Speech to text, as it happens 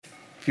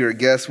If you're a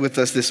guest with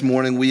us this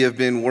morning, we have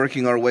been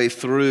working our way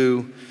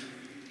through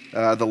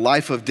the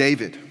life of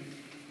David.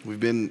 We've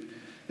been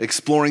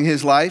exploring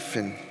his life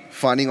and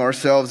finding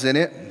ourselves in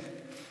it.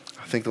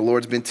 I think the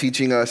Lord's been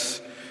teaching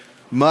us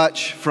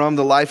much from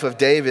the life of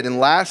David. And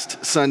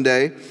last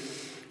Sunday,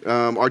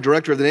 our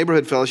director of the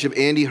Neighborhood Fellowship,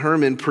 Andy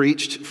Herman,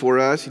 preached for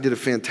us. He did a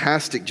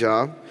fantastic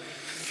job.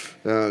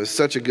 It was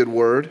such a good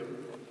word.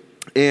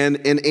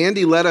 And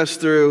Andy led us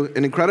through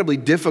an incredibly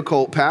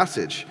difficult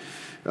passage.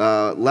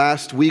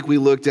 Last week we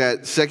looked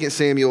at 2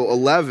 Samuel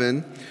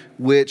 11,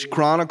 which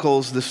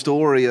chronicles the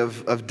story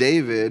of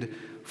David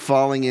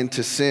falling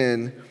into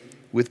sin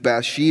with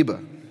Bathsheba.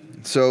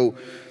 So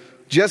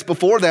just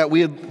before that,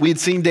 we'd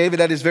seen David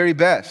at his very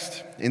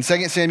best. In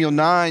 2 Samuel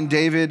 9,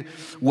 David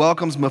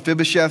welcomes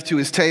Mephibosheth to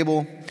his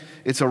table.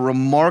 It's a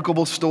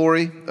remarkable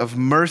story of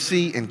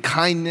mercy and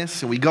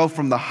kindness. And we go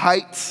from the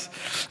heights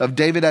of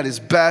David at his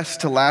best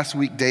to last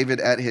week,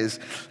 David at his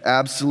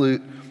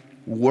absolute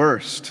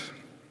worst,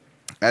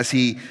 as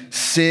he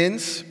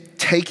sins,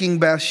 taking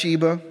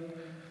Bathsheba,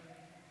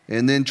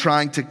 and then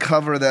trying to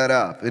cover that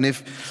up. And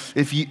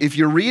if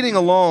you're reading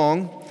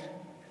along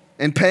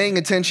and paying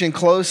attention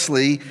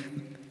closely,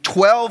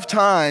 12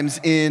 times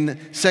in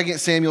 2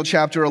 Samuel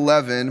chapter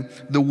 11,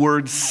 the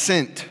word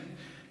sent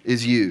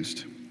is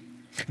used.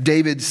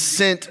 David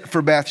sent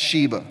for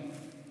Bathsheba.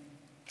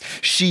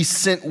 She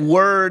sent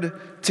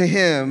word to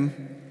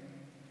him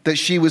that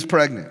she was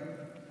pregnant.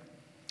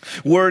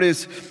 Word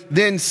is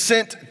then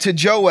sent to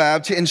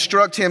Joab to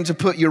instruct him to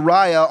put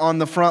Uriah on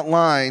the front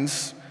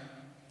lines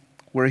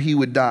where he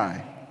would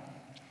die.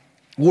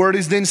 Word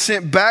is then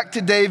sent back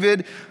to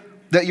David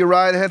that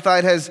Uriah the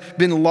Hittite has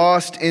been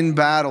lost in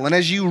battle. And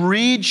as you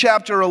read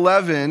chapter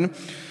 11,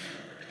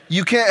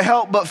 you can't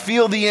help but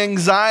feel the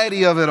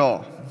anxiety of it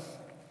all.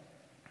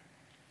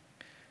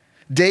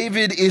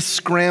 David is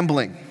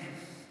scrambling.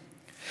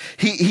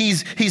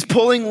 He's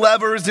pulling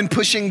levers and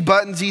pushing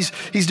buttons.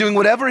 He's doing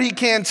whatever he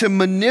can to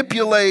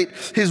manipulate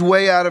his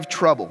way out of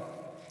trouble.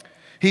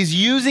 He's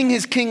using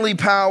his kingly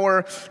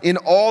power in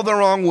all the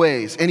wrong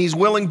ways, and he's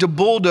willing to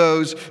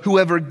bulldoze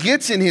whoever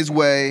gets in his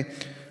way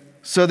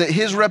so that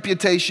his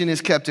reputation is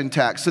kept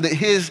intact, so that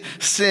his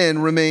sin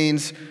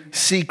remains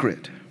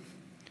secret.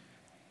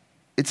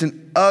 It's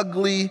an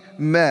ugly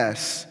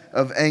mess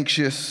of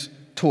anxious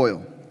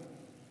toil.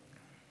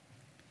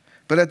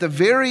 But at the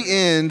very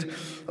end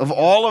of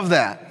all of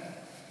that,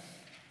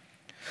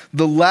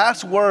 the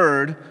last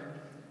word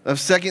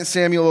of 2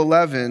 Samuel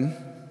 11,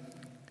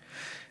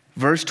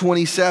 verse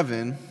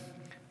 27,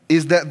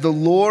 is that the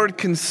Lord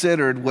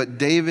considered what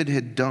David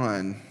had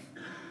done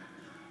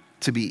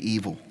to be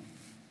evil.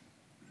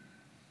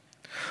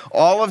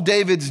 All of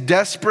David's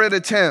desperate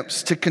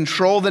attempts to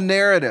control the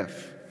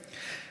narrative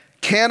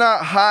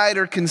cannot hide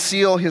or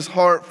conceal his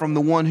heart from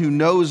the one who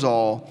knows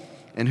all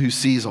and who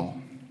sees all.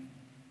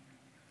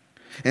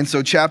 And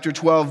so chapter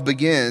 12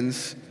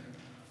 begins,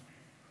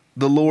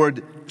 the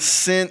Lord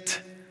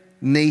sent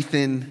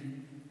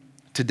Nathan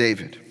to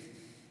David.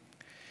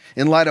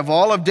 In light of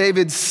all of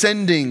David's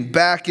sending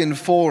back and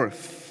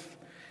forth,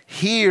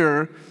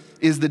 here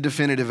is the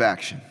definitive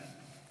action.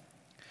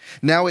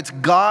 Now it's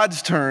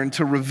God's turn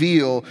to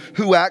reveal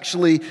who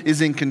actually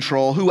is in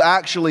control, who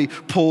actually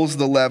pulls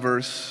the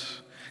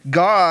levers.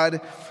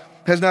 God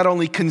has not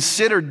only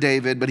considered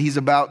David, but he's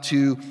about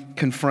to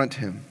confront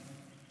him.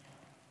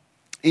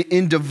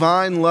 In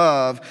divine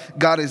love,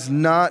 God is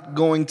not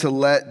going to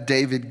let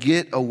David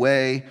get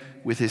away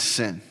with his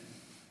sin.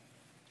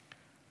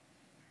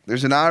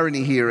 There's an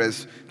irony here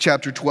as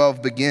chapter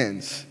 12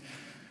 begins,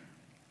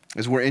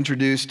 as we're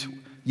introduced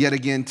yet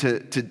again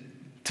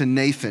to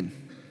Nathan,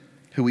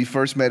 who we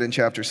first met in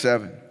chapter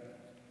 7.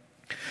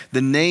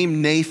 The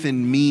name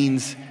Nathan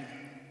means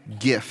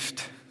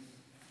gift.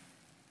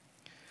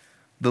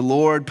 The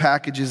Lord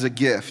packages a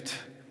gift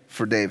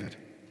for David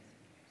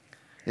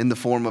in the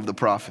form of the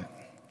prophet.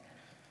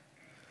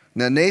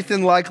 Now,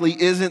 Nathan likely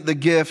isn't the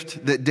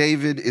gift that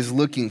David is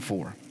looking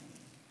for,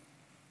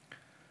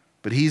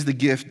 but he's the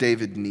gift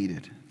David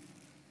needed.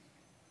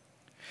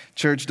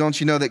 Church,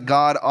 don't you know that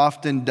God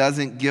often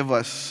doesn't give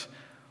us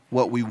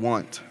what we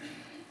want?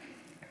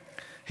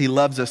 He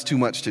loves us too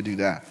much to do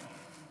that.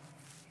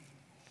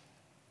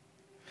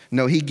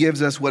 No, he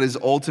gives us what is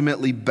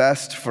ultimately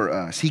best for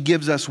us. He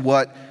gives us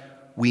what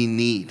we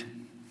need.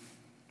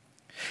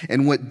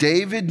 And what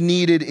David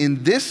needed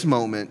in this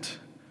moment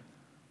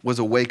was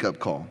a wake-up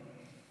call.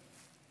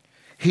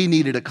 He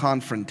needed a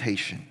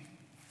confrontation.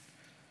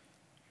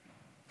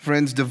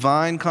 Friends,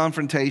 divine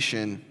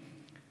confrontation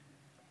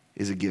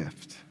is a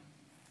gift.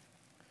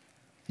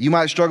 You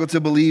might struggle to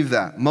believe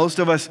that. Most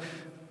of us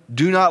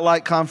do not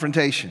like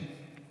confrontation.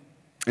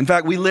 In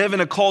fact, we live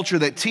in a culture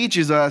that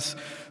teaches us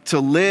to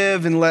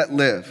live and let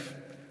live,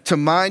 to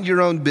mind your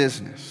own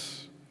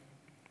business.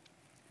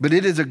 But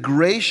it is a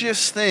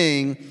gracious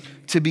thing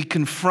to be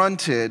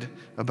confronted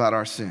about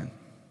our sin.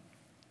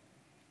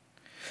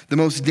 The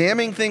most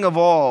damning thing of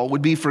all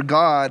would be for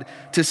God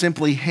to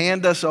simply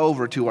hand us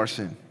over to our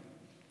sin.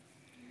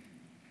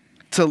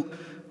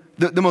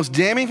 The most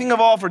damning thing of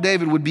all for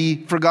David would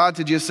be for God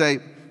to just say,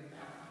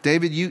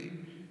 David,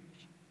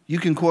 you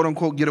can quote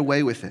unquote get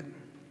away with it.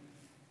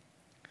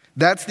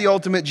 That's the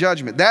ultimate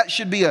judgment. That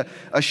should be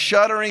a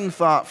shuddering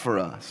thought for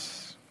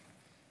us.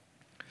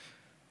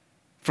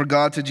 For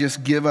God to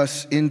just give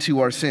us into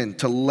our sin,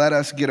 to let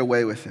us get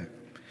away with it.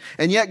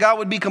 And yet God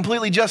would be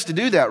completely just to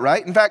do that,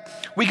 right? In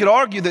fact, we could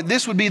argue that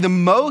this would be the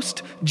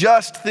most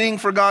just thing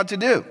for God to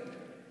do.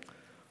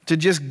 To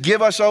just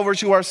give us over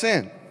to our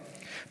sin.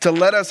 To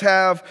let us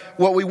have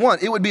what we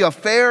want. It would be a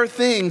fair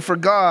thing for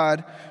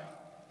God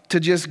to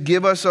just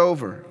give us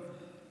over.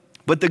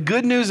 But the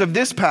good news of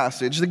this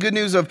passage, the good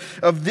news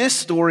of this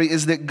story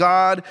is that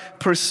God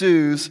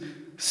pursues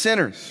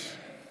sinners.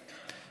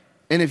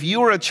 And if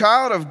you are a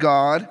child of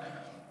God,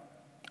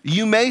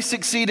 you may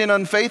succeed in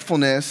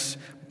unfaithfulness,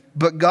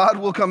 but God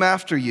will come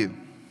after you.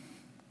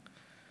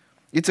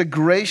 It's a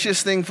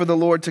gracious thing for the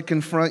Lord to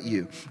confront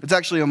you. It's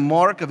actually a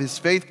mark of his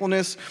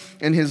faithfulness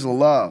and his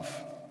love.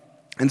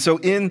 And so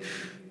in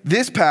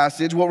this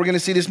passage, what we're going to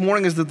see this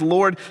morning is that the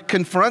Lord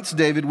confronts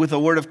David with a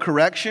word of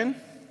correction.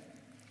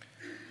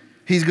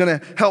 He's going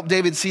to help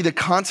David see the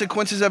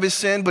consequences of his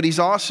sin, but he's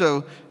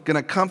also going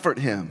to comfort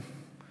him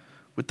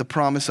with the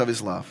promise of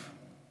his love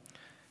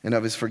and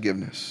of his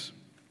forgiveness.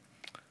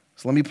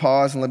 So let me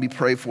pause and let me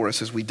pray for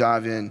us as we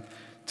dive in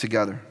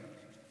together.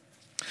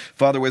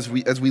 Father, as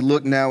we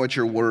look now at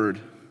your word,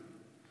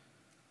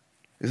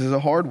 this is a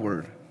hard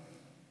word.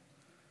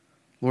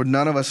 Lord,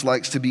 none of us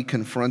likes to be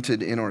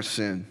confronted in our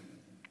sin.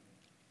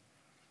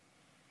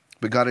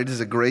 But God, it is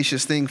a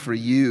gracious thing for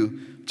you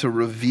to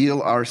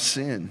reveal our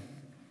sin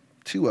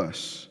to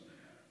us,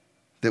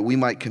 that we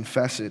might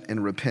confess it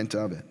and repent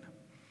of it,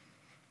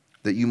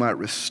 that you might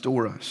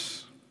restore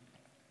us.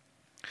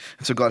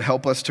 And so God,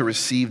 help us to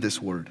receive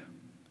this word.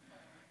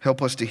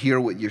 Help us to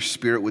hear what your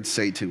Spirit would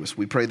say to us.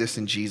 We pray this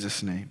in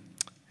Jesus' name.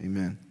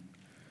 Amen.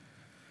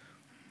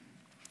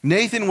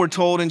 Nathan, we're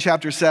told in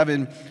chapter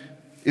 7,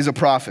 is a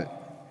prophet.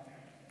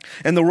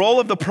 And the role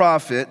of the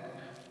prophet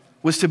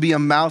was to be a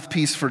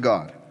mouthpiece for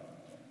God.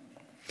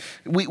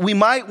 We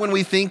might, when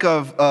we think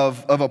of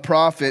a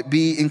prophet,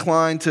 be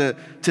inclined to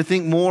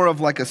think more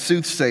of like a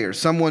soothsayer,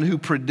 someone who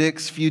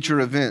predicts future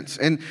events.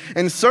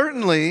 And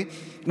certainly,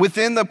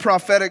 within the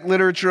prophetic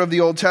literature of the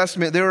Old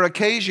Testament, there are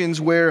occasions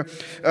where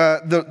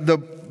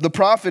the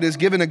prophet is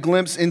given a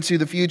glimpse into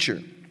the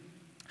future.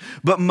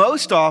 But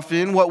most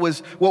often, what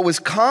was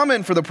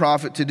common for the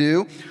prophet to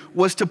do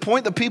was to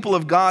point the people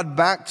of God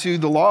back to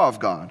the law of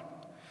God.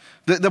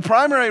 The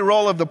primary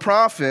role of the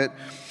prophet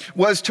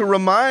was to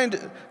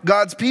remind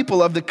God's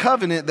people of the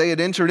covenant they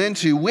had entered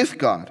into with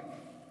God.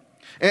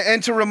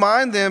 And to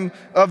remind them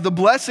of the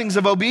blessings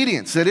of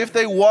obedience, that if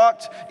they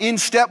walked in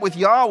step with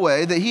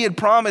Yahweh, that he had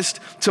promised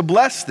to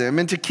bless them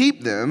and to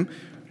keep them,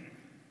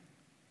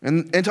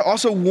 and to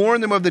also warn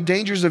them of the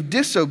dangers of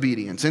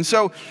disobedience. And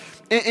so,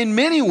 in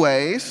many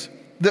ways,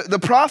 the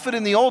prophet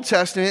in the Old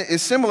Testament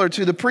is similar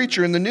to the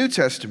preacher in the New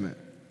Testament.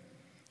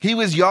 He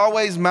was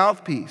Yahweh's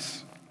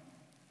mouthpiece.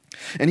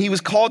 And he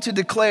was called to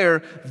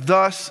declare,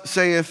 "Thus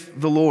saith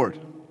the Lord."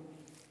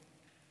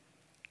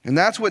 And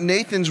that's what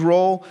Nathan's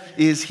role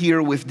is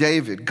here with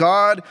David.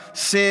 God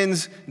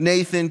sends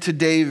Nathan to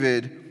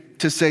David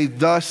to say,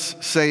 "Thus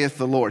saith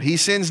the Lord." He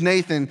sends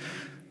Nathan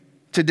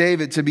to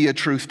David to be a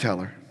truth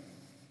teller,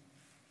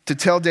 to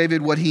tell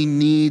David what he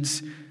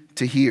needs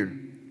to hear.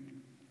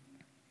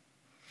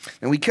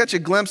 And we catch a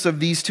glimpse of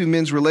these two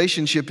men's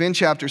relationship in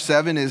chapter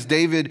 7 as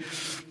David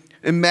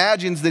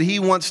imagines that he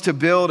wants to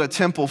build a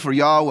temple for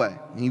Yahweh.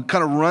 He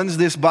kind of runs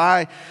this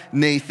by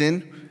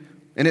Nathan.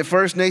 And at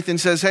first Nathan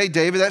says, "Hey,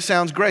 David, that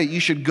sounds great. You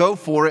should go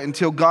for it,"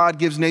 until God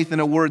gives Nathan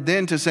a word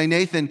then to say,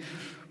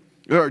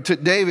 to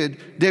David,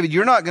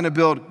 you're not going to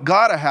build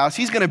God a house.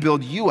 He's going to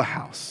build you a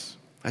house,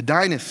 a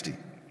dynasty.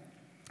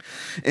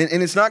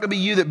 And it's not going to be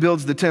you that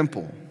builds the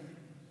temple.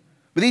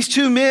 But these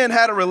two men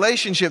had a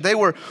relationship. They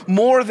were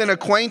more than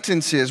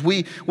acquaintances.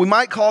 We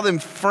might call them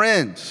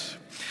friends.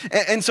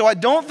 And so I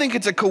don't think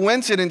it's a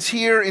coincidence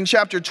here in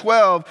chapter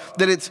 12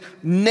 that it's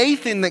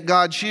Nathan that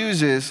God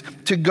chooses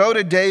to go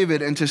to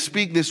David and to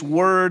speak this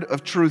word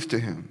of truth to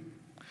him.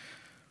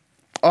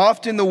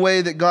 Often the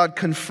way that God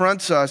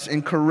confronts us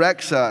and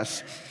corrects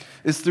us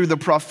is through the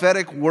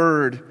prophetic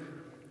word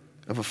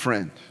of a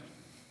friend.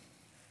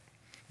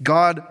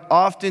 God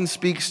often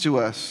speaks to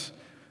us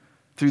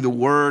through the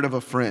word of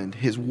a friend,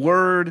 his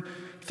word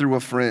through a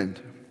friend.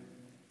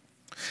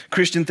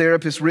 Christian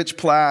therapist Rich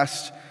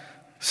Plast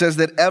says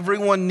that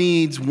everyone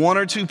needs one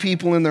or two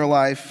people in their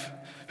life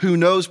who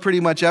knows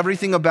pretty much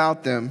everything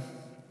about them,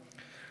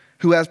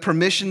 who has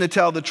permission to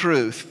tell the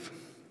truth,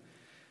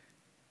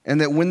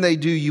 and that when they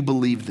do, you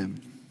believe them.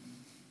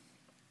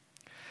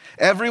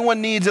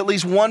 Everyone needs at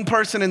least one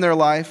person in their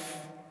life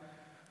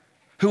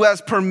who has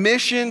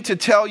permission to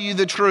tell you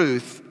the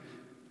truth,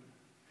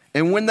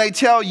 and when they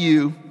tell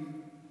you,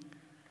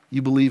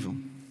 you believe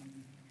them.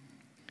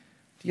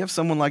 Do you have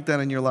someone like that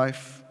in your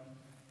life?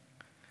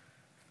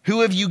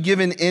 Who have you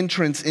given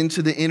entrance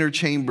into the inner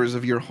chambers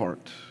of your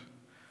heart?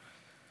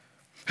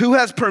 Who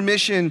has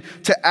permission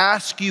to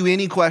ask you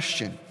any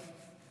question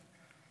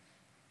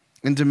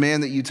and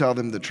demand that you tell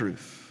them the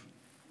truth?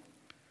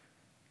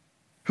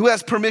 who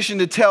has permission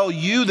to tell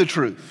you the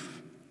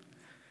truth.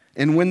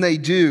 And when they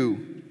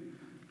do,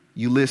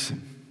 you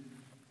listen.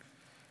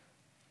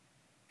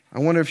 I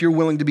wonder if you're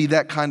willing to be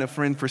that kind of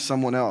friend for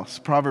someone else.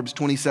 Proverbs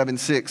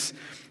 27:6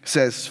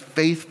 says,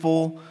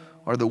 faithful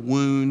are the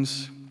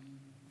wounds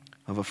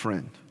of a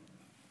friend.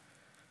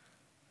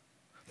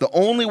 The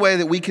only way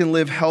that we can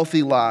live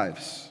healthy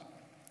lives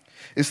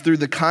is through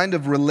the kind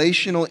of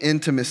relational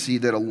intimacy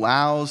that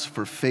allows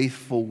for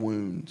faithful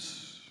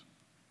wounds.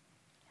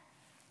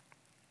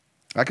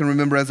 I can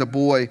remember as a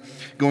boy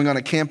going on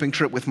a camping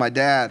trip with my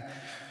dad.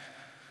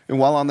 And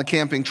while on the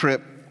camping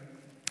trip,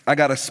 I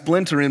got a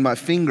splinter in my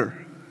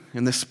finger.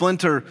 And the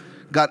splinter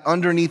got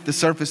underneath the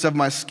surface of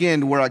my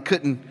skin where I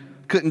couldn't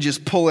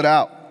just pull it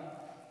out.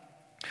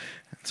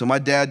 So my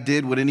dad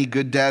did what any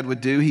good dad would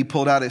do. He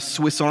pulled out his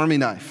Swiss Army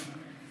knife,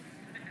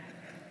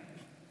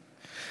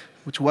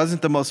 which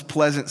wasn't the most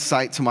pleasant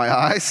sight to my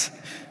eyes.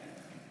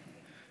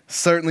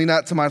 Certainly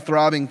not to my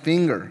throbbing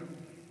finger.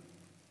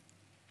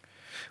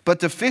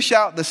 But to fish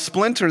out the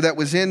splinter that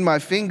was in my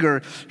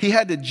finger, he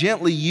had to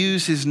gently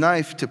use his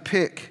knife to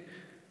pick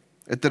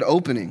at that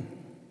opening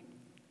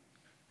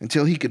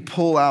until he could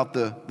pull out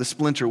the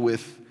splinter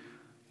with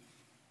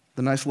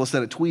the nice little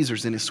set of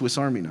tweezers in his Swiss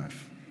Army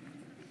knife.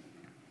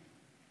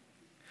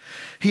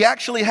 He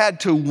actually had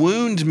to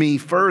wound me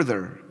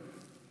further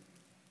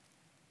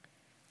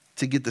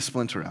to get the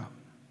splinter out.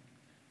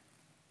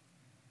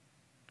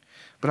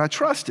 But I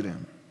trusted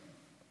him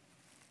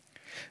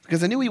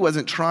because I knew he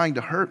wasn't trying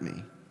to hurt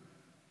me.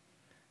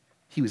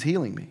 He was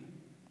healing me.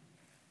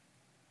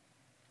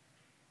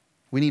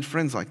 We need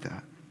friends like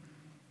that.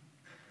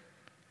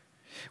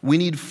 We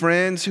need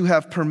friends who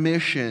have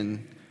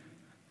permission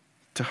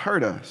to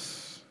hurt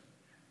us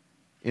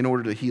in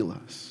order to heal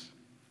us.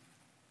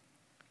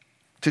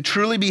 To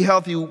truly be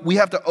healthy, we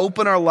have to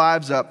open our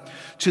lives up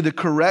to the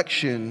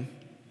correction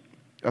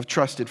of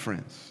trusted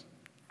friends.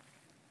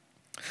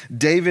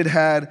 David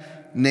had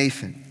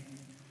Nathan.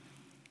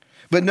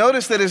 But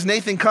notice that as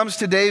Nathan comes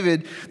to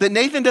David, that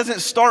Nathan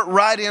doesn't start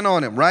right in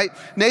on him, right?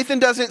 Nathan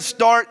doesn't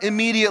start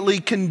immediately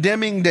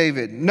condemning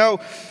David. No,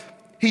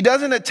 he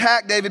doesn't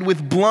attack David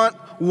with blunt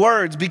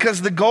words,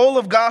 because the goal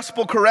of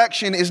gospel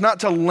correction is not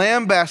to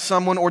lambaste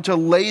someone or to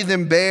lay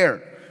them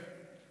bare.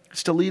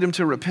 It's to lead them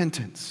to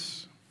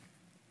repentance.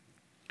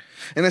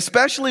 And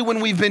especially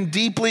when we've been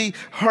deeply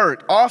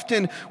hurt,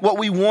 often what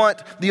we want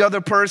for the other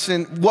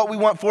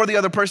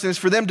person is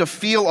for them to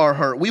feel our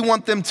hurt. We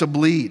want them to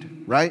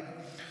bleed, right?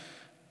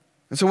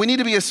 And so we need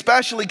to be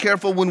especially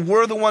careful when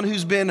we're the one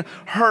who's been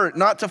hurt,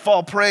 not to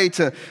fall prey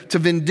to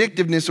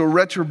vindictiveness or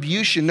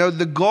retribution. No,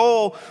 the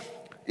goal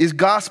is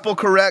gospel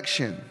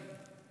correction.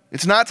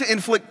 It's not to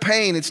inflict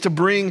pain, it's to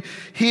bring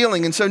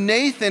healing. And so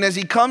Nathan, as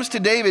he comes to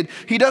David,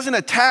 he doesn't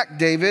attack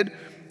David.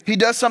 He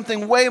does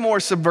something way more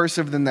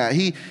subversive than that.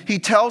 He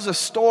tells a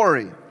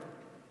story.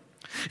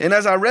 And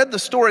as I read the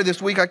story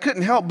this week, I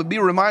couldn't help but be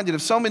reminded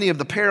of so many of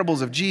the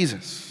parables of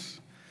Jesus.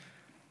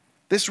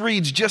 This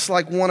reads just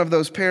like one of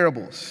those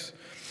parables.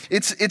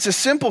 It's a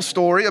simple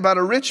story about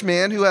a rich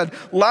man who had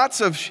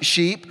lots of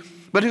sheep,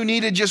 but who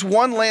needed just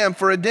one lamb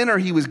for a dinner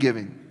he was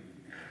giving.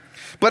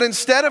 But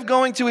instead of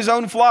going to his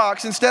own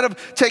flocks, instead of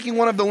taking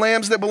one of the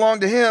lambs that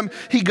belonged to him,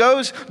 he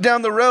goes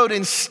down the road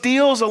and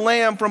steals a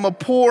lamb from a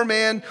poor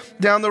man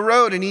down the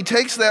road. And he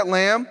takes that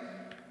lamb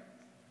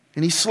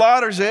and he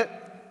slaughters it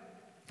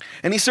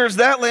and he serves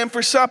that lamb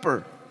for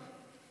supper.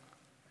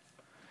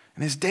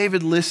 And as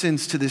David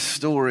listens to this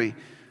story,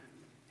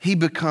 he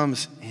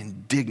becomes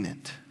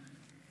indignant.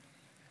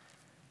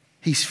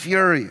 He's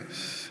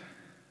furious.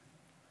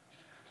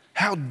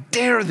 How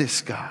dare this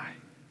guy?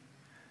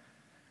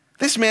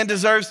 This man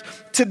deserves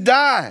to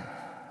die.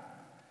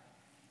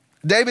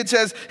 David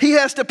says he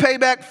has to pay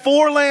back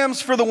 4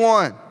 lambs for the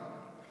one.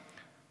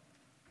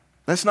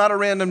 That's not a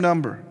random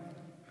number.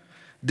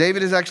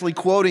 David is actually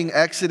quoting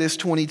Exodus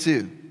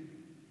 22,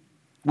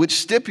 which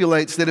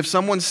stipulates that if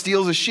someone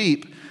steals a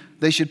sheep,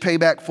 they should pay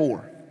back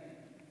 4.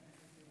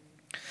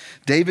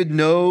 David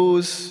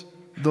knows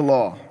the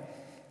law,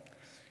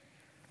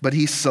 but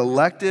he's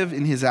selective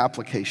in his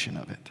application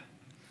of it.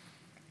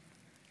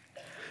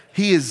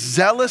 He is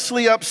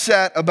zealously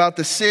upset about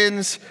the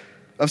sins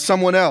of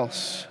someone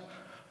else,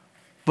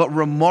 but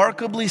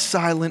remarkably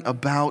silent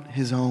about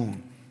his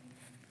own.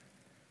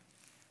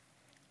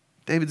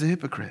 David's a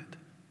hypocrite.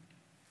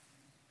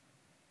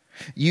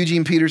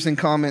 Eugene Peterson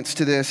comments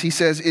to this. He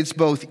says, it's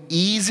both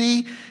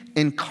easy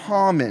and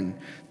common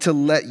to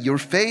let your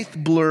faith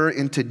blur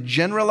into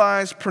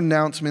generalized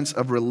pronouncements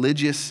of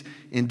religious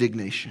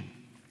indignation.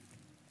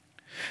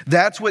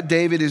 That's what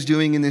David is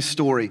doing in this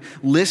story,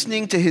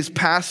 listening to his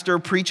pastor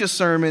preach a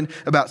sermon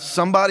about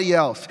somebody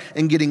else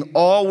and getting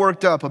all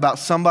worked up about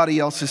somebody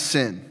else's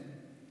sin.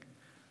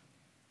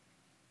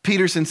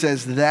 Peterson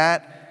says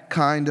that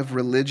kind of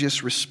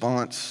religious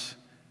response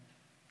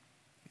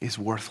is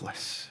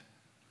worthless.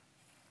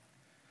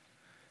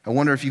 I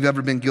wonder if you've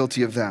ever been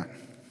guilty of that.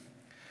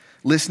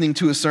 Listening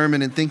to a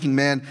sermon and thinking,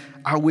 man,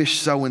 I wish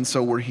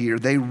so-and-so were here.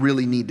 They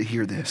really need to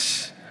hear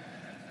this.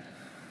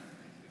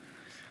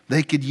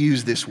 They could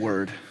use this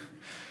word.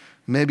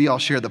 Maybe I'll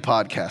share the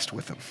podcast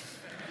with them.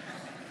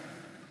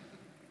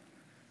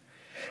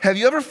 Have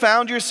you ever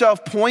found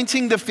yourself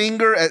pointing the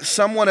finger at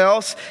someone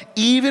else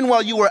even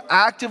while you were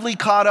actively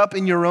caught up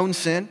in your own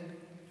sin?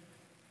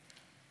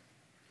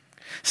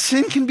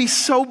 Sin can be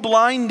so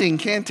blinding,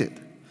 can't it?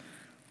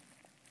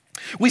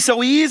 We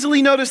so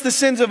easily notice the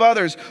sins of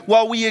others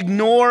while we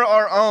ignore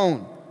our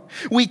own.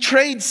 We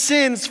trade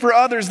sins for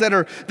others that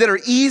are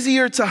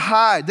easier to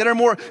hide, that are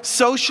more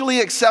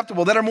socially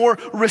acceptable, that are more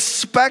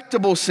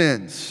respectable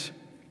sins.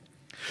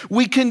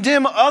 We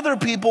condemn other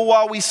people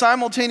while we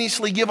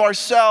simultaneously give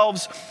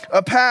ourselves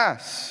a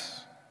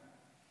pass.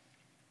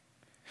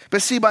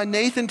 But see, by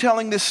Nathan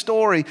telling this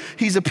story,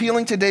 he's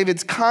appealing to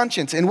David's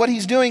conscience. And what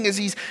he's doing is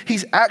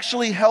he's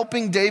actually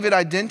helping David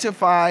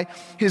identify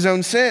his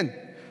own sin.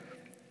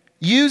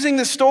 Using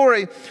the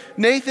story,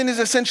 Nathan is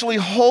essentially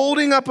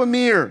holding up a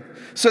mirror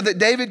so that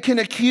David can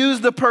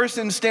accuse the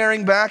person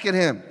staring back at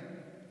him.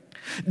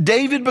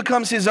 David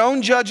becomes his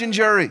own judge and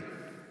jury.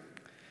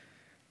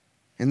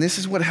 And this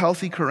is what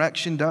healthy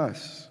correction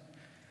does.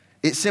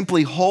 It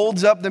simply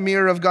holds up the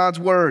mirror of God's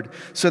word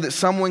so that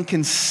someone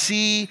can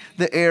see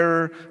the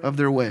error of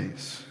their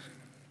ways.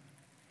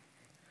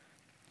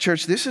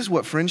 Church, this is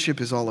what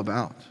friendship is all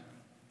about.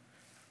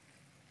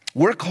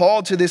 We're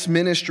called to this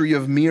ministry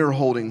of mirror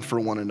holding for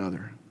one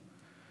another.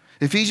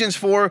 Ephesians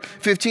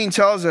 4:15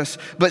 tells us,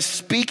 but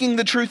speaking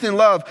the truth in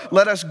love,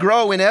 let us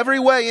grow in every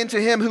way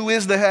into him who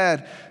is the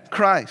head,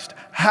 Christ.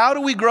 How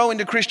do we grow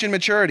into Christian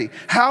maturity?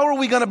 How are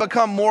we going to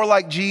become more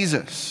like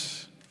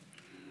Jesus?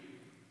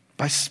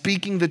 By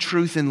speaking the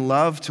truth in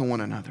love to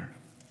one another.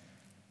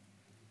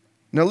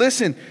 Now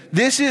listen,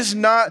 this is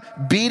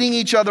not beating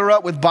each other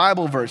up with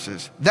Bible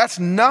verses. That's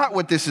not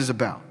what this is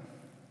about.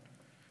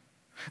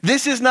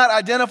 This is not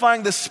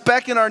identifying the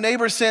speck in our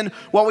neighbor's sin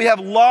while we have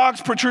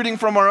logs protruding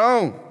from our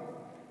own.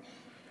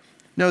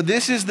 No,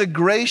 this is the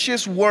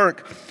gracious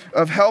work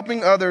of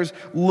helping others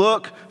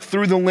look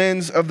through the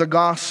lens of the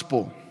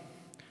gospel,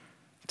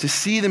 to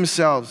see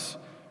themselves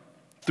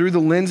through the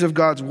lens of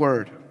God's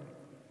word.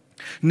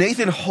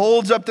 Nathan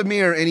holds up the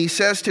mirror and he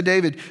says to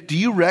David, do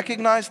you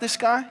recognize this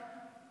guy?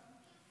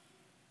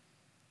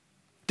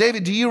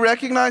 David, do you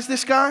recognize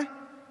this guy?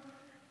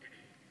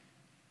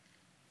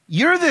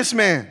 You're this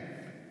man.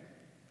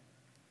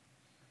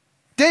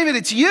 David,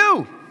 it's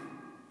you.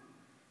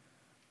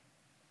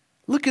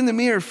 Look in the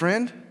mirror,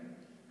 friend.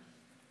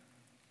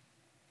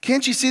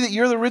 Can't you see that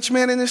you're the rich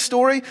man in this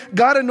story?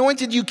 God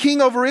anointed you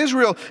king over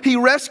Israel. He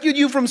rescued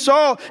you from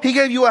Saul. He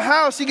gave you a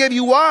house. He gave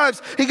you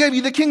wives. He gave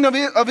you the kingdom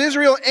of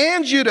Israel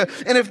and Judah.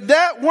 And if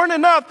that weren't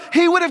enough,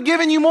 he would have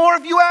given you more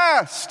if you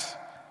asked.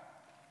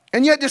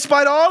 And yet,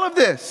 despite all of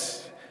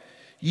this,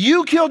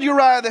 you killed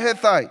Uriah the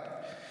Hittite.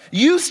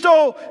 You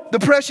stole the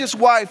precious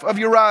wife of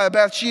Uriah,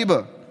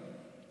 Bathsheba.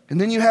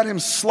 And then you had him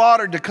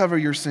slaughtered to cover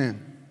your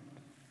sin.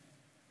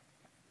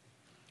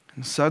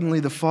 And suddenly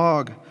the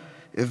fog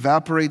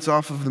evaporates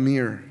off of the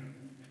mirror,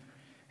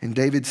 and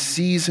David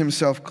sees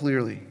himself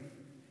clearly,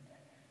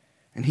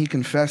 and he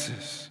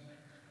confesses,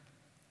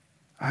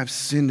 I have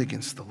sinned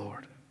against the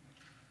Lord.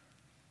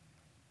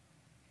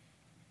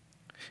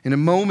 In a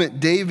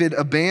moment, David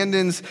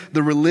abandons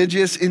the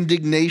religious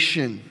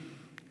indignation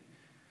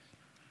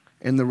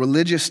and the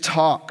religious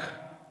talk,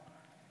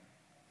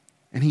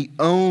 and he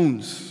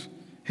owns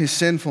his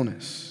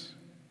sinfulness.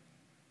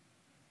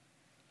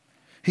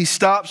 He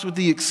stops with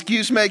the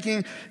excuse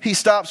making. He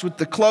stops with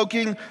the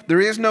cloaking. There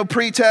is no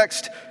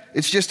pretext.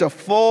 It's just a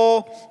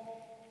full,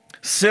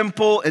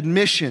 simple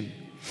admission.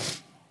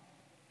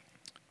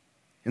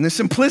 And the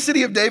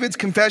simplicity of David's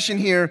confession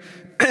here,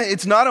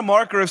 it's not a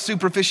marker of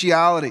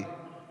superficiality.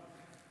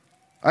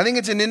 I think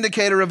it's an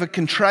indicator of a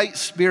contrite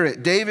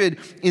spirit. David,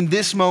 in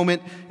this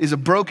moment, is a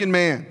broken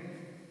man.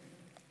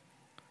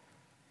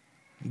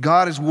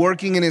 God is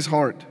working in his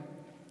heart.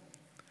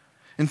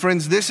 And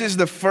friends, this is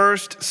the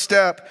first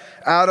step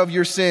out of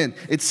your sin.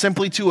 It's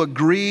simply to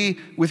agree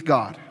with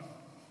God.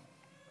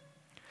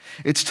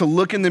 It's to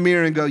look in the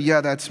mirror and go,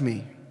 yeah, that's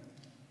me.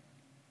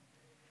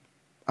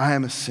 I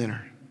am a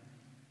sinner.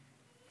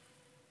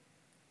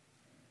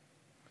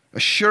 A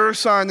sure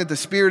sign that the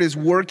Spirit is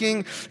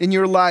working in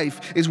your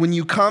life is when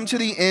you come to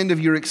the end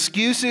of your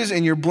excuses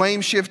and your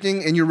blame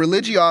shifting and your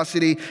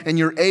religiosity, and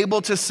you're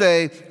able to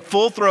say,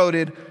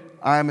 full-throated,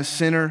 I am a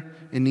sinner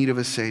in need of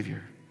a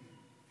Savior.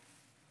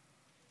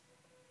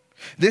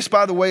 This,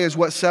 by the way, is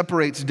what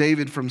separates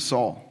David from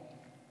Saul.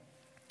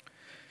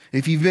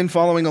 If you've been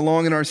following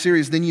along in our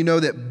series, then you know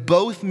that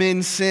both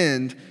men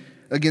sinned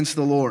against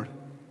the Lord.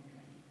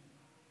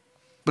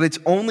 But it's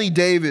only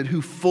David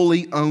who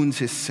fully owns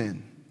his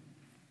sin.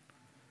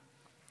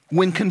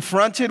 When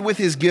confronted with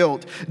his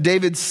guilt,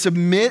 David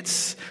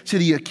submits to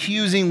the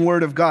accusing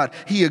word of God.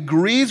 He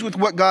agrees with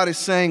what God is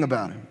saying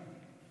about him.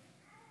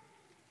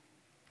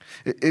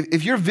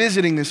 If you're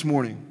visiting this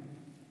morning,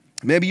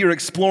 maybe you're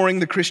exploring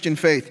the Christian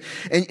faith,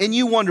 and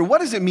you wonder,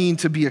 what does it mean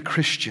to be a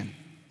Christian?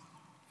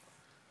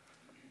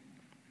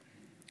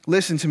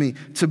 Listen to me.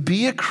 To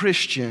be a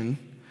Christian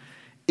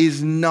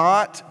is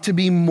not to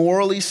be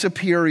morally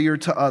superior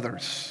to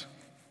others.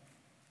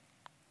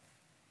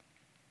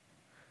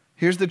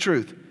 Here's the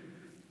truth.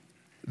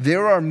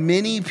 There are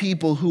many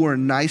people who are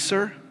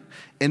nicer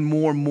and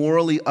more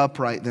morally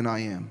upright than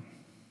I am.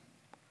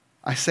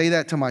 I say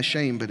that to my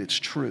shame, but it's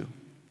true.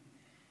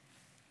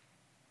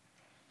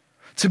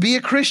 To be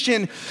a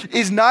Christian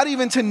is not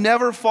even to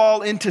never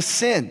fall into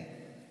sin.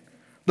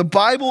 The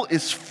Bible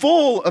is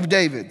full of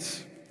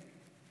Davids.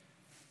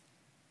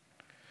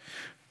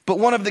 But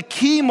one of the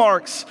key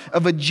marks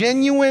of a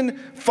genuine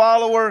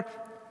follower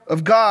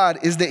of God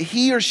is that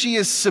he or she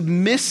is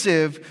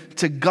submissive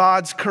to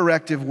God's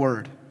corrective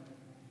word.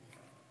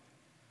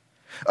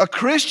 A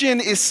Christian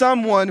is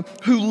someone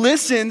who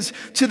listens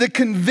to the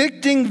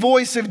convicting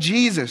voice of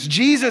Jesus.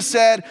 Jesus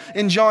said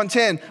in John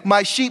 10,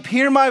 "My sheep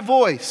hear my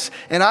voice,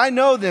 and I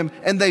know them,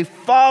 and they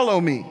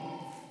follow me."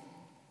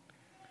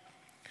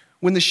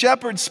 When the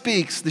shepherd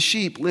speaks, the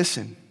sheep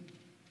listen.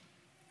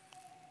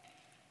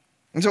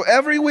 And so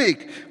every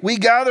week we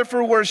gather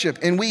for worship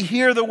and we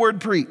hear the word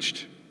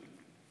preached.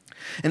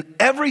 And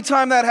every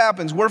time that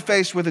happens, we're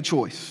faced with a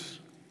choice.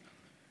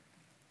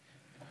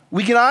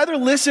 We can either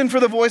listen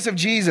for the voice of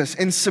Jesus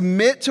and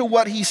submit to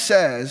what he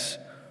says,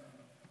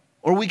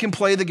 or we can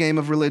play the game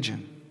of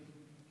religion.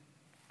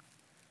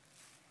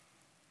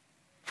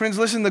 Friends,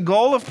 listen, the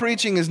goal of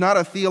preaching is not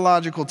a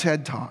theological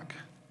TED Talk.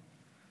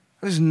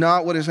 That is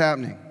not what is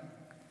happening.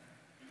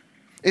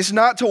 It's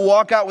not to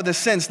walk out with a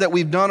sense that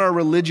we've done our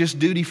religious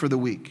duty for the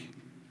week.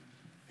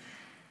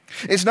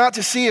 It's not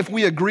to see if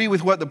we agree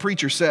with what the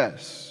preacher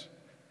says.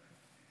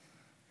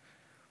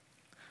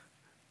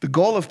 The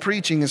goal of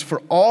preaching is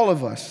for all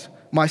of us,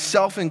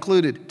 myself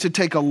included, to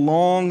take a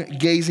long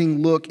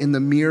gazing look in the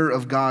mirror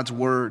of God's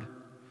word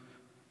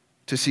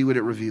to see what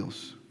it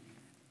reveals.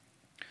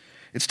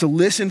 It's to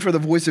listen for the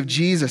voice of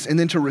Jesus and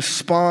then to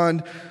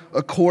respond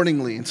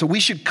accordingly. And so we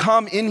should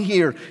come in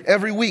here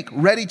every week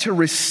ready to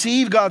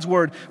receive God's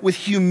word with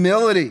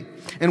humility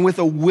and with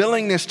a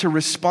willingness to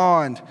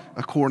respond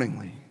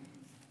accordingly.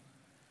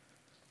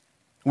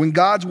 When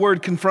God's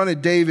word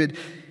confronted David,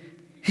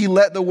 he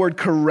let the word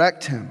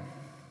correct him.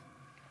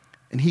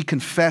 And he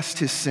confessed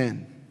his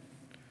sin.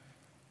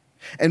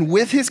 And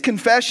with his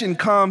confession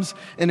comes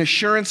an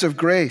assurance of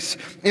grace.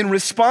 In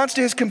response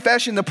to his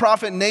confession, the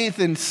prophet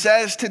Nathan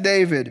says to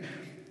David,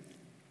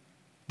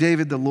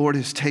 "David, the Lord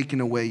has taken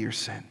away your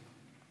sin."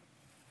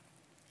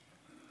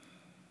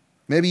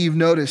 Maybe you've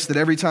noticed that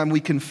every time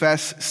we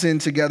confess sin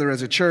together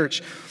as a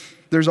church,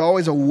 there's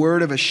always a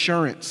word of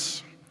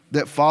assurance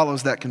that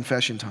follows that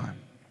confession time.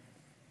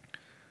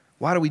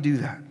 Why do we do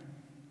that?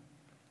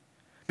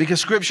 Because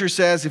Scripture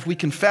says if we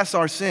confess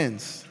our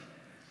sins,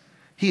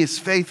 he is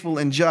faithful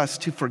and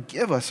just to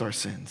forgive us our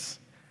sins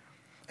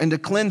and to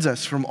cleanse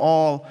us from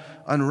all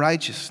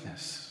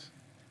unrighteousness.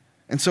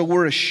 And so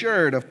we're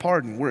assured of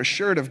pardon. We're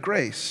assured of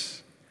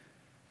grace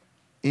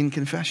in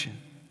confession.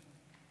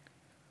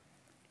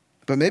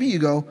 But maybe you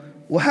go,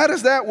 well, how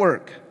does that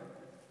work?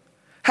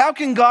 How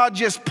can God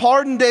just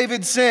pardon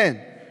David's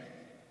sin?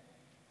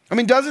 I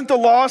mean, doesn't the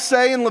law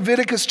say in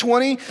Leviticus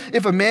 20,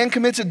 if a man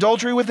commits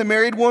adultery with a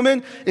married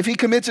woman, if he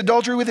commits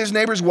adultery with his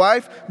neighbor's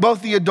wife,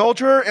 both the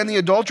adulterer and the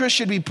adulteress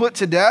should be put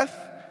to death?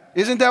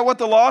 Isn't that what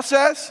the law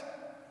says?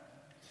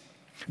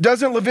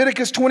 Doesn't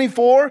Leviticus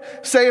 24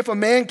 say if a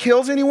man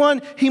kills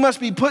anyone, he must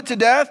be put to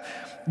death?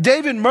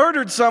 David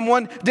murdered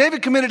someone.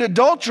 David committed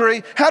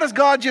adultery. How does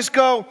God just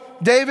go,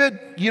 David,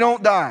 you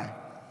don't die?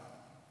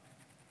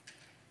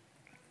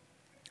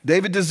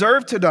 David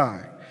deserved to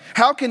die.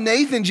 How can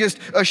Nathan just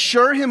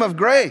assure him of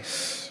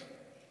grace?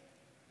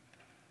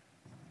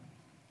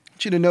 I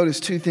want you to notice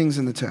two things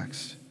in the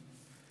text.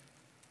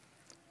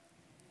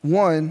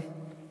 One,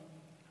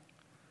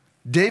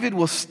 David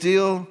will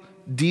still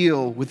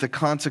deal with the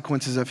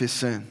consequences of his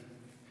sin.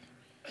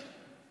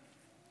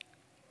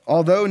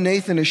 Although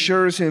Nathan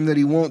assures him that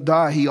he won't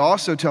die, he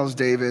also tells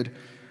David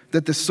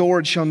that the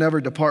sword shall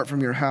never depart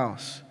from your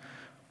house.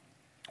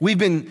 We've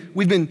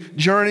been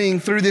journeying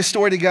through this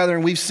story together,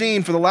 and we've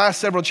seen for the last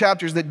several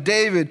chapters that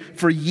David,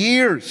 for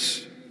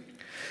years,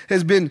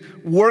 has been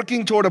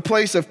working toward a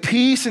place of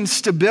peace and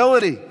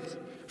stability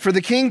for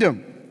the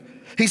kingdom.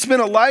 He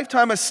spent a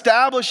lifetime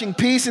establishing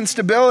peace and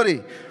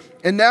stability,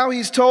 and now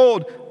he's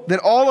told that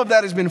all of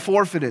that has been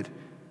forfeited,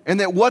 and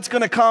that what's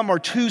going to come are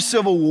 2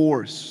 civil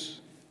wars.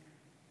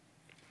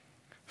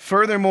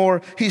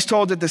 Furthermore, he's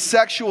told that the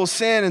sexual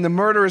sin and the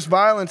murderous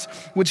violence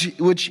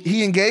which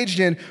he engaged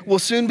in will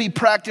soon be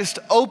practiced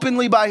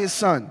openly by his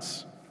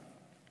sons.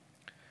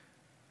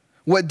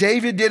 What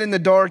David did in the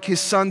dark, his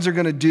sons are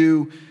going to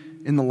do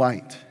in the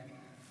light.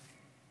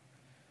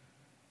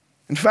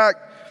 In fact,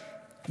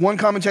 one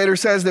commentator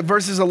says that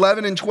verses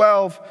 11 and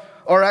 12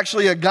 are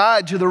actually a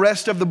guide to the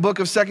rest of the book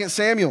of 2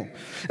 Samuel.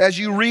 As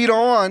you read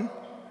on,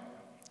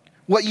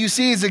 what you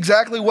see is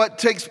exactly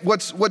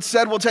what's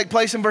said will take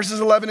place in verses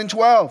 11 and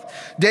 12.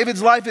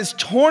 David's life is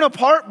torn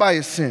apart by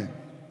his sin.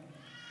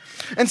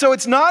 And so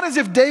it's not as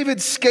if David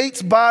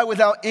skates by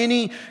without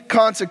any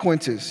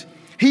consequences.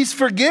 He's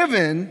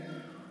forgiven,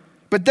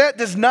 but that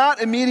does not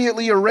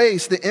immediately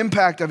erase the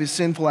impact of his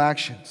sinful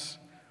actions.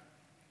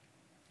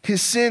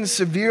 His sin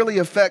severely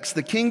affects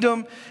the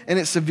kingdom, and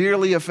it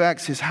severely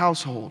affects his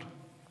household.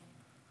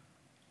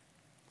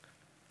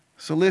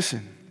 So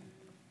listen,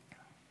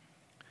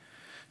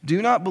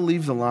 do not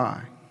believe the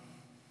lie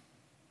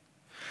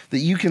that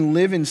you can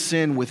live in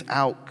sin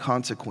without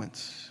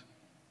consequence,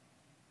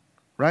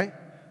 right?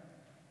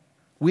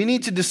 We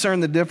need to discern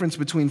the difference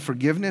between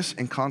forgiveness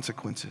and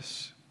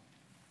consequences.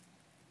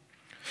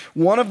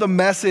 One of the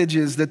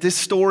messages that this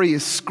story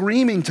is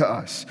screaming to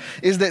us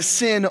is that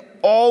sin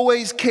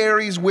always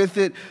carries with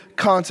it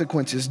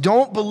consequences.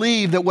 Don't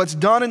believe that what's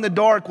done in the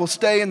dark will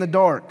stay in the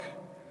dark.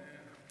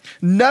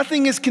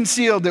 Nothing is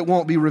concealed that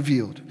won't be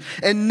revealed,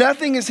 and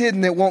nothing is hidden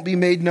that won't be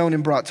made known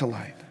and brought to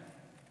light.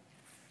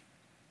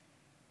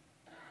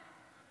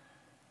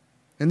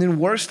 And then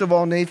worst of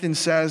all, Nathan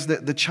says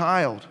that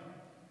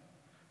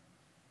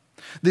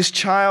this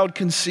child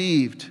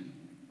conceived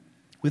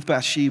with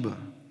Bathsheba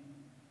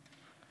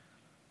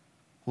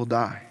will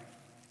die.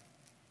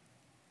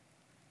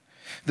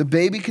 The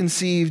baby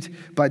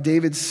conceived by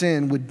David's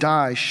sin would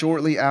die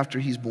shortly after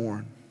he's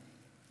born.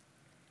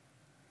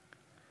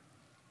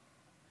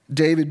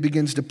 David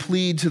begins to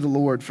plead to the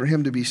Lord for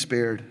him to be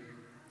spared.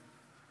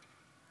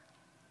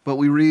 But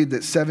we read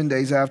that 7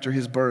 days after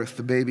his birth,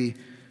 the baby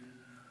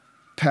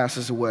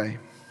passes away.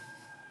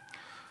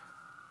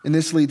 And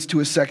this leads to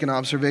a second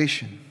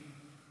observation.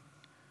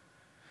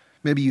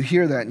 Maybe you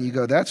hear that and you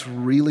go, that's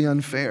really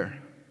unfair.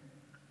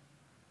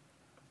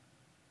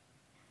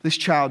 This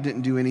child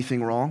didn't do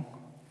anything wrong.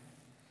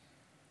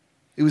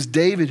 It was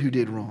David who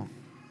did wrong.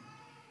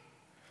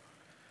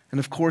 And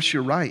of course,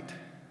 you're right.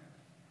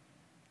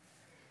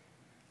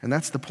 And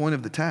that's the point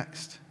of the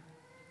text.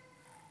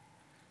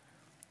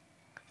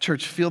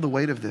 Church, feel the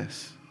weight of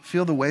this.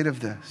 Feel the weight of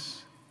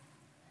this.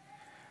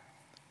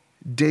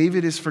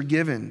 David is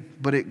forgiven,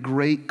 but at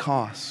great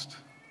cost.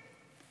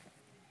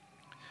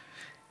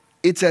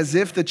 It's as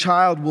if the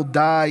child will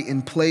die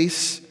in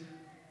place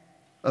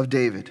of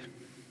David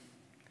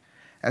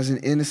as an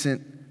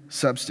innocent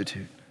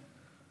substitute.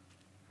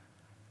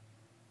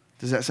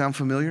 Does that sound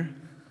familiar?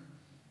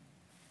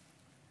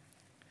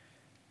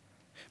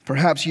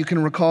 Perhaps you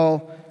can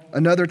recall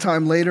another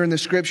time later in the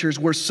scriptures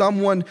where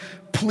someone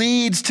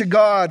pleads to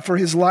God for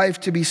his life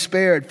to be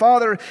spared.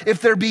 Father,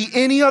 if there be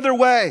any other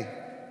way,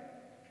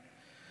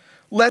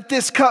 let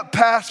this cup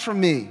pass from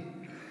me,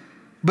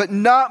 but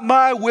not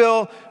my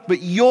will,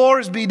 but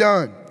yours be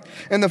done.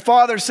 And the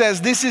Father says,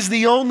 this is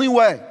the only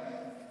way.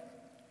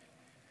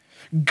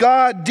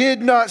 God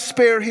did not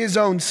spare his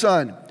own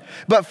son,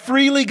 but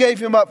freely gave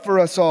him up for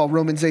us all,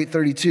 Romans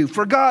 8:32.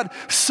 For God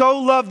so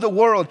loved the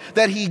world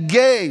that he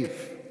gave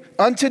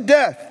unto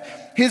death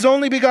his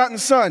only begotten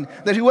Son,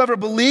 that whoever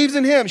believes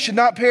in him should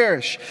not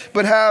perish,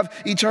 but have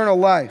eternal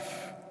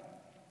life.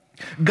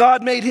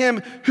 God made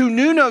him who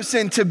knew no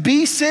sin to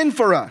be sin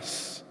for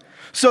us,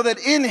 so that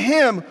in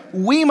him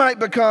we might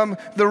become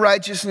the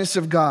righteousness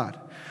of God.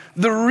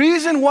 The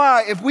reason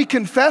why, if we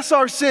confess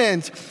our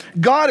sins,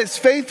 God is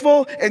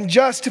faithful and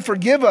just to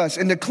forgive us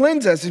and to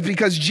cleanse us is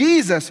because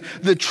Jesus,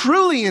 the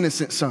truly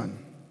innocent Son,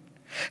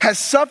 has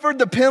suffered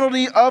the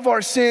penalty of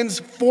our sins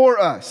for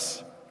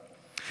us.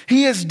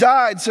 He has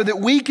died so that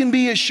we can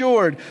be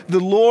assured the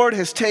Lord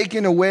has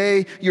taken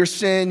away your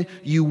sin.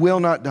 You will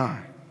not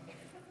die.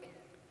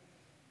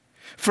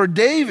 For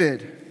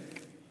David,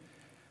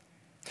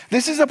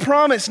 this is a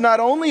promise not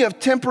only of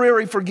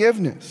temporary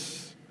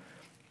forgiveness,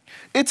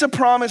 it's a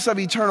promise of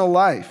eternal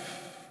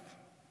life.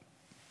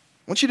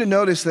 I want you to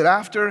notice that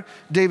after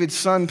David's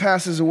son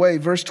passes away,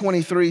 verse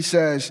 23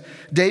 says,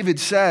 David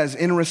says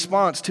in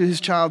response to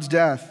his child's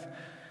death,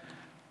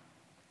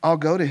 I'll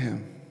go to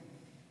him.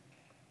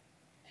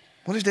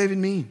 What does David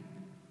mean?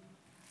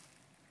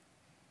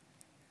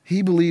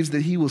 He believes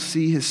that he will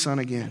see his son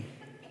again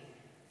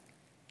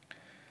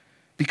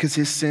because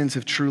his sins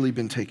have truly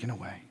been taken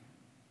away.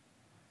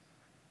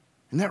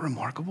 Isn't that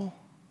remarkable?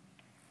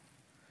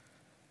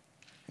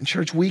 And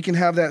church, we can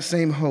have that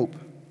same hope.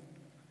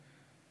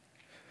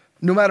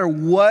 No matter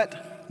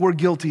what we're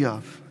guilty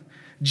of,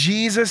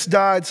 Jesus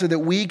died so that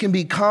we can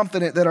be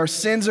confident that our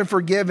sins are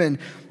forgiven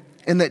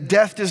and that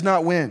death does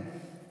not win.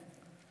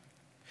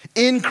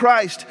 In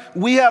Christ,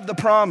 we have the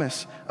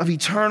promise of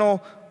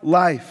eternal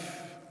life.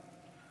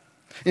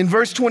 In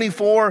verse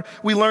 24,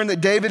 we learn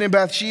that David and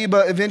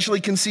Bathsheba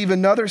eventually conceive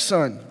another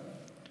son,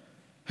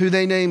 who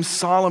they name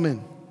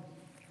Solomon.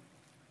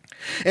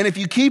 And if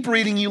you keep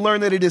reading, you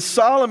learn that it is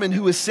Solomon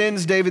who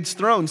ascends David's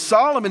throne.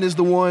 Solomon is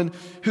the one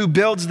who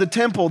builds the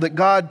temple that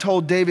God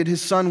told David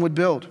his son would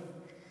build.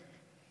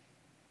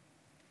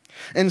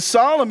 And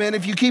Solomon,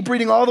 if you keep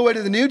reading all the way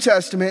to the New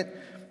Testament,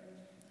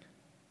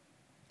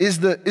 is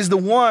the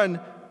one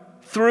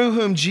through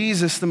whom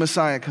Jesus the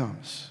Messiah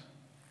comes.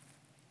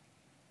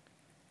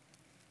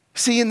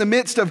 See, in the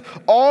midst of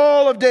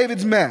all of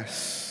David's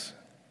mess,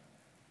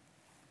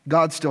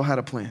 God still had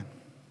a plan.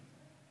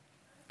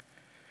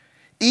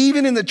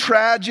 Even in the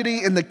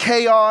tragedy and the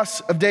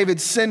chaos of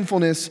David's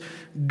sinfulness,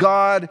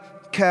 God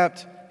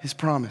kept his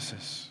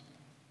promises.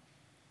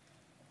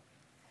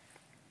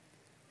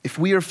 If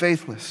we are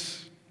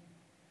faithless,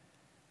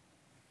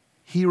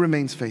 he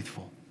remains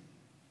faithful,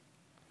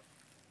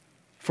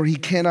 for he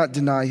cannot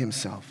deny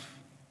himself.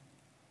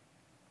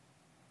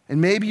 And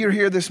maybe you're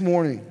here this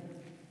morning,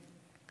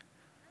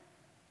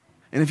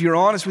 and if you're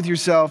honest with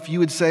yourself, you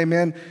would say,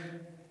 man,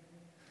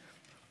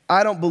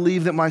 I don't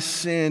believe that my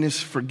sin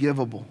is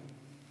forgivable.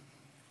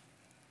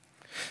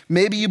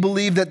 Maybe you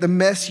believe that the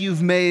mess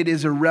you've made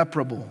is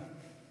irreparable.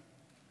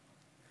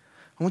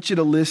 I want you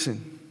to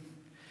listen.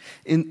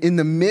 In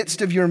the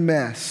midst of your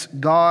mess,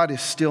 God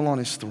is still on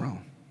his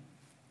throne.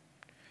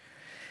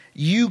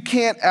 You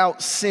can't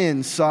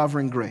out-sin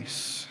sovereign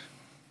grace.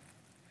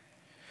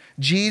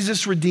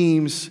 Jesus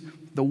redeems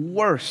the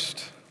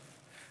worst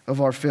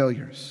of our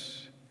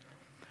failures.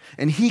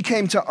 And he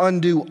came to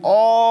undo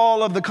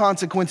all of the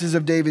consequences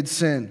of David's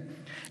sin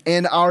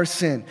and our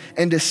sin,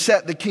 and to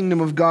set the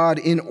kingdom of God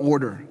in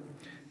order.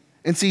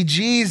 And see,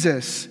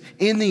 Jesus,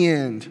 in the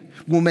end,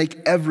 will make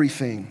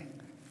everything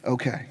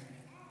okay.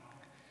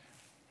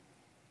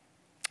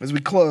 As we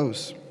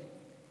close,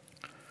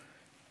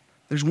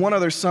 there's one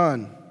other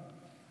son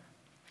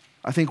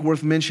I think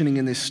worth mentioning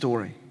in this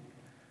story.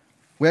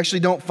 We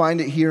actually don't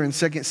find it here in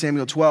 2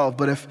 Samuel 12,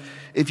 but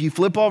if you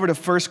flip over to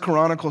 1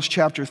 Chronicles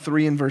chapter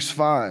 3 and verse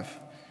 5,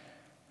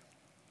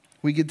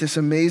 we get this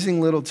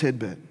amazing little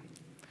tidbit.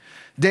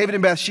 David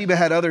and Bathsheba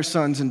had other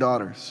sons and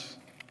daughters.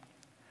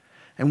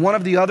 And one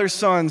of the other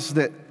sons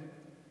that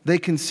they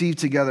conceived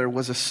together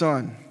was a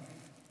son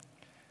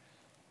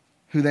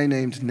who they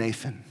named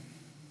Nathan.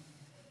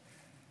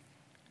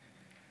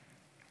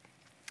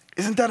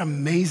 Isn't that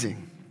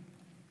amazing?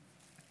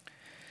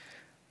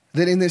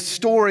 That in this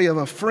story of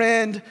a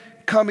friend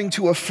coming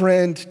to a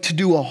friend to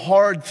do a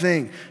hard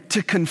thing,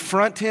 to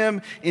confront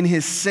him in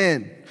his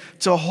sin,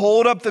 to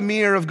hold up the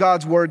mirror of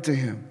God's word to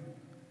him,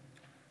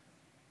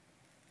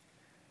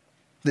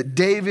 that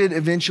David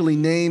eventually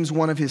names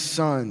one of his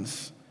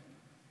sons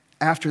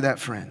after that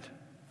friend.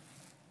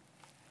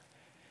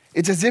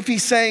 It's as if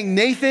he's saying,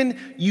 Nathan,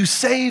 you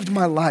saved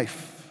my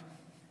life.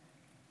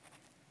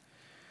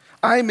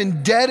 I am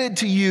indebted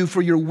to you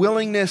for your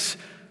willingness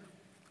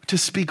to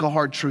speak a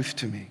hard truth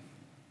to me.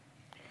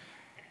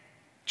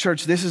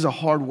 Church, this is a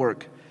hard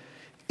work.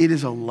 It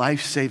is a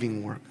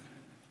life-saving work.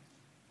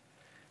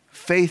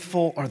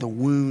 Faithful are the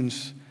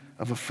wounds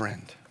of a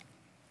friend.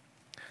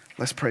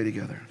 Let's pray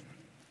together.